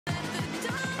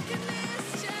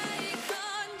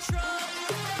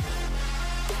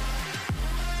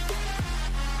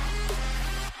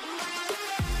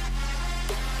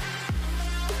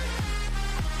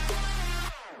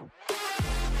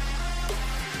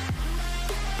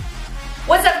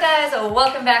guys,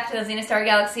 welcome back to the XenaStar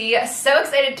Galaxy. So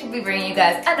excited to be bringing you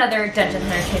guys another Dungeon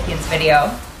Hunter Champions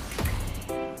video.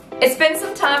 It's been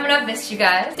some time and I've missed you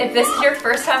guys. If this is your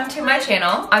first time to my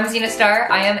channel, I'm XenaStar.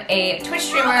 I am a Twitch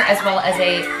streamer as well as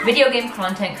a video game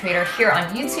content creator here on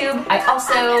YouTube. I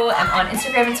also am on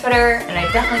Instagram and Twitter, and I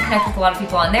definitely connect with a lot of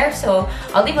people on there, so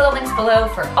I'll leave all the links below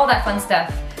for all that fun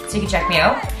stuff so you can check me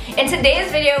out. In today's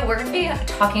video, we're going to be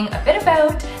talking a bit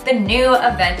about the new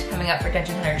event coming up for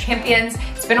Dungeon Hunter Champions.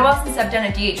 It's been a while since I've done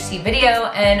a DHC video,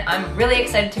 and I'm really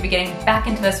excited to be getting back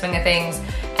into the swing of things.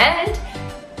 And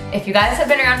if you guys have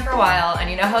been around for a while and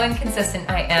you know how inconsistent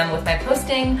I am with my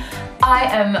posting, I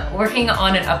am working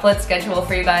on an upload schedule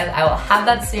for you guys. I will have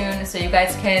that soon so you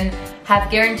guys can have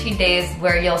guaranteed days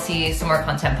where you'll see some more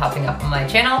content popping up on my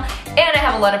channel. And I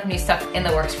have a lot of new stuff in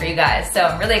the works for you guys, so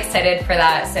I'm really excited for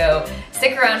that. So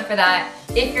stick around for that.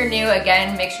 If you're new,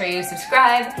 again, make sure you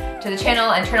subscribe to the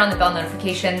channel and turn on the bell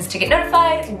notifications to get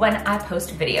notified when I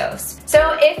post videos.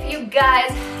 So if you guys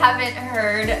haven't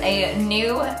heard, a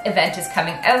new event is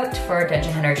coming out for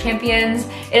Dungeon Hunter Champions.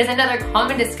 It is another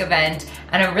common disc event,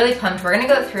 and I'm really pumped. We're gonna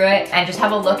go through it and just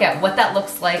have a look at what that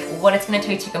looks like, what it's gonna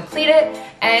take to complete it,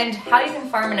 and how you can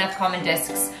farm enough common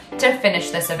discs to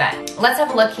finish this event. Let's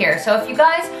have a look here. So if you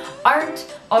guys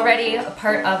aren't already a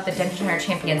part of the Dungeon Hunter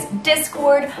Champions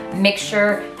Discord, make sure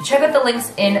to check out the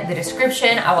links in the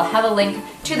description. I will have a link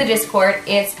to the Discord.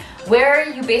 It's where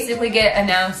you basically get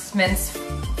announcements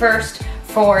first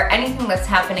for anything that's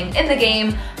happening in the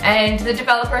game, and the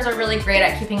developers are really great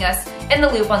at keeping us in the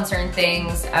loop on certain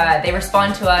things. They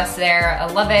respond to us there. I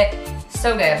love it.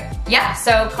 So good. Yeah,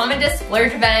 so Common Disc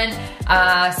Splurge event,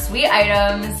 sweet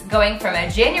items going from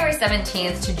January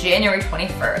 17th to January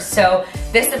 21st. So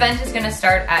this event is gonna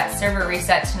start at server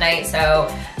reset tonight,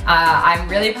 so I'm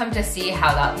really pumped to see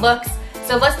how that looks.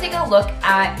 So let's take a look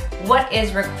at what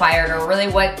is required, or really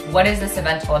what is this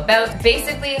event all about.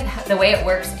 Basically, the way it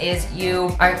works is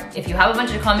if you have a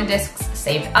bunch of common discs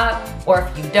saved up, or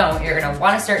if you don't, you're gonna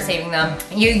wanna start saving them.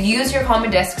 You use your common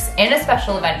discs in a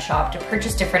special event shop to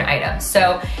purchase different items.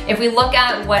 So if we look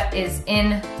at what is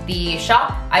in the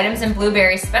shop, items in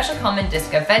Blueberry's special common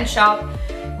disc event shop,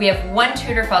 we have one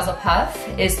Tutor Fuzzle Puff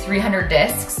is 300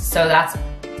 discs, so that's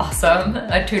awesome.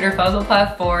 A Tutor Fuzzle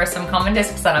Puff for some common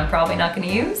discs that I'm probably not gonna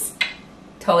use.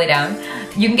 Totally down.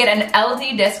 You can get an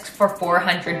LD disc for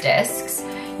 400 discs.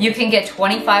 You can get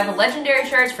 25 legendary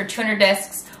shards for 200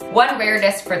 discs, one rare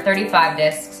disc for 35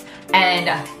 discs, and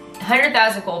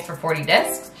 100,000 gold for 40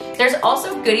 discs. There's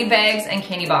also goodie bags and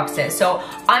candy boxes. So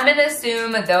I'm gonna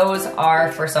assume those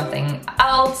are for something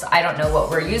else. I don't know what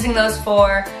we're using those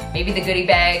for. Maybe the goodie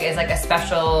bag is like a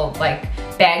special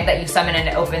bag that you summon and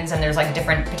it opens and there's like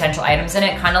different potential items in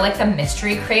it, kind of like the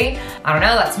mystery crate. I don't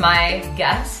know, that's my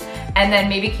guess. And then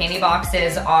maybe candy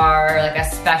boxes are like a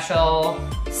special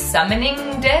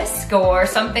summoning disc or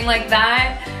something like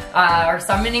that. Or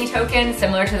summoning tokens,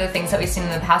 similar to the things that we've seen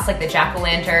in the past, like the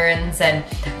jack-o'-lanterns and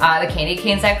the candy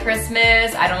canes at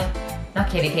Christmas. Not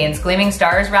candy canes, gleaming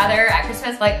stars rather, at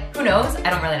Christmas. Like, who knows? I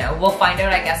don't really know. We'll find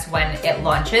out, I guess, when it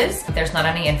launches. There's not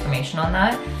any information on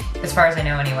that, as far as I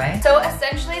know anyway. So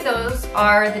essentially those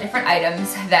are the different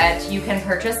items that you can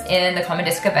purchase in the Common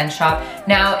Disc event shop.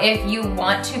 Now, if you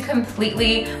want to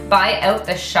completely buy out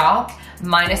the shop,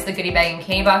 minus the goodie bag and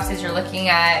candy boxes, you're looking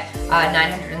at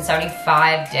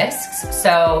 975 discs.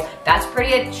 So that's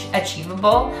pretty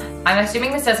achievable. I'm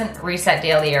assuming this doesn't reset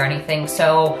daily or anything.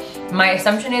 So my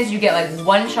assumption is you get like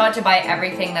one shot to buy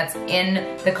everything that's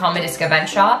in the Common Disc event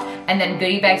shop, and then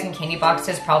goodie bags and candy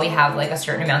boxes probably have like a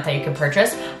certain amount that you can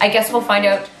purchase. I guess we'll find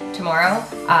out tomorrow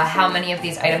how many of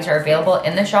these items are available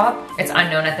in the shop. It's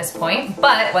unknown at this point,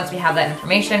 but once we have that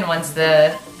information, once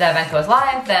the event goes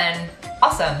live, then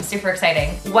awesome, super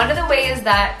exciting. One of the ways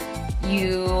that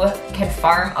you can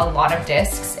farm a lot of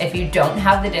discs if you don't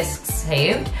have the discs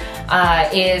saved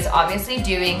is obviously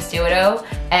doing Steelwidow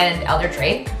and Elder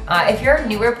Drake. If you're a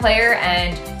newer player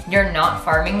and you're not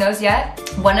farming those yet,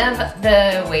 one of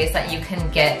the ways that you can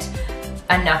get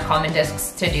enough common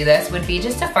discs to do this would be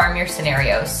just to farm your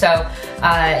scenarios. So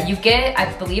you get,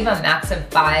 I believe, a max of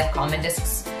 5 common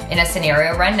discs in a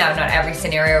scenario run. Now, not every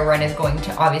scenario run is going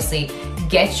to obviously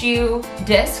get you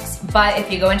discs, but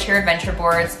if you go into your adventure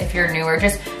boards, if you're newer,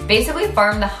 just basically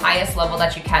farm the highest level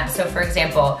that you can. So for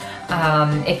example,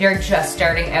 if you're just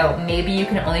starting out, maybe you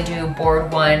can only do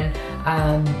board 1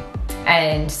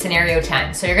 and scenario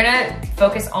 10. So you're gonna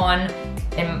focus on,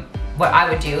 and what I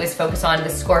would do is focus on the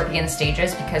Scorpion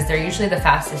stages, because they're usually the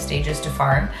fastest stages to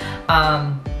farm.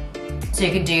 So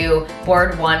you could do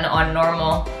board 1 on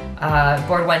normal,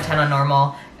 board 110 on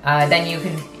normal, then you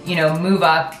could move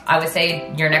up. I would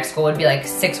say your next goal would be like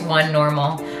 6-1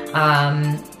 normal,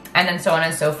 and then so on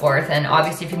and so forth. And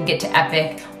obviously if you can get to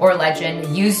Epic or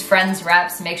Legend, use friends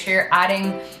reps. Make sure you're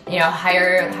adding, you know,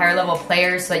 higher level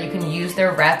players so that you can use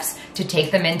their reps to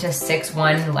take them into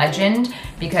 6-1 Legend,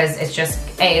 because it's just,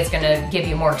 it's gonna give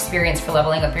you more experience for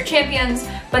leveling up your champions,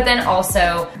 but then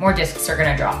also more discs are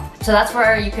gonna drop. So that's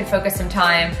where you can focus some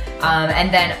time.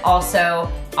 And then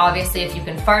also, obviously if you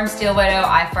can farm Steel Widow,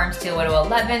 I farm Steel Widow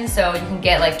 11, so you can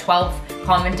get like 12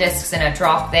 common discs and a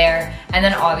drop there. And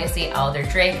then obviously Elder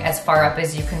Drake as far up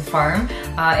as you can farm.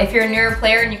 If you're a newer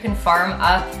player and you can farm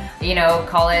up, you know,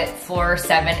 call it floor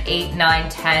 7, 8, 9,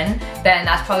 10, then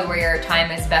that's probably where your time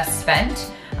is best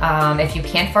spent. If you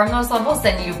can't farm those levels,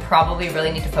 then you probably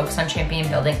really need to focus on champion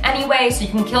building anyway, so you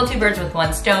can kill 2 birds with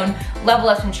 1 stone, level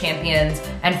up some champions,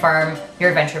 and farm your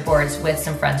adventure boards with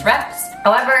some friends reps.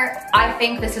 However, I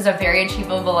think this is a very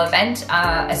achievable event,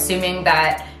 assuming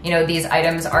that, you know, these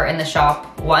items are in the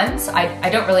shop once. I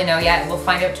don't really know yet. We'll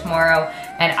find out tomorrow,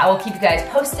 and I will keep you guys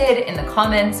posted in the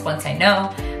comments once I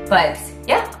know. But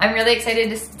yeah, I'm really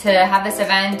excited to have this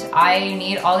event. I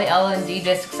need all the L and D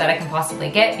discs that I can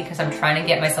possibly get because I'm trying to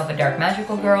get myself a Dark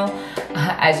Magical Girl,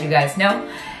 as you guys know.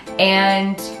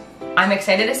 And I'm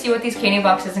excited to see what these candy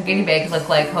boxes and goodie bags look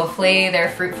like. Hopefully they're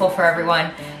fruitful for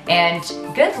everyone, and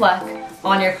good luck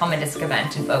on your common disc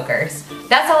event, Invokers.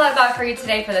 That's all I've got for you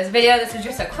today for this video. This was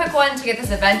just a quick one to get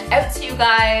this event out to you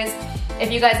guys.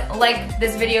 If you guys like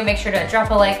this video, make sure to drop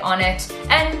a like on it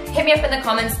and hit me up in the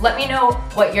comments. Let me know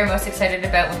what you're most excited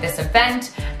about with this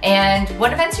event and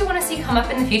what events you want to see come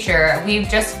up in the future. We've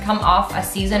just come off a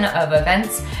season of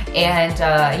events,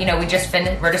 and you know, we're just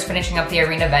finishing up the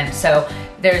arena event. So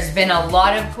there's been a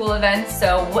lot of cool events.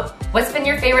 So what's been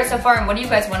your favorite so far, and what do you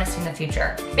guys want to see in the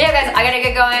future? But yeah, guys, I gotta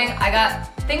get going. I got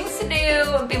things to do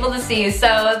and people to see.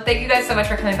 So thank you guys so much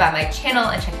for coming by my channel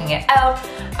and checking it out.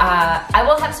 I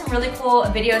will have some really cool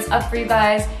videos up for you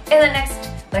guys in the next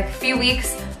few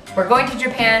weeks. We're going to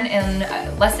Japan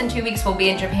in less than 2 weeks. We'll be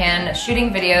in Japan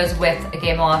shooting videos with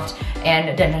Gameloft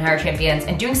and Dungeon Hunter Champions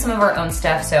and doing some of our own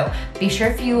stuff. So be sure,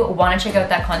 if you want to check out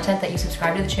that content, that you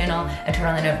subscribe to the channel and turn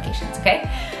on the notifications, okay?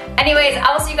 Anyways,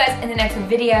 I will see you guys in the next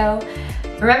video.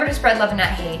 Remember to spread love and not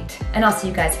hate, and I'll see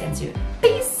you guys again soon.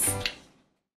 Peace!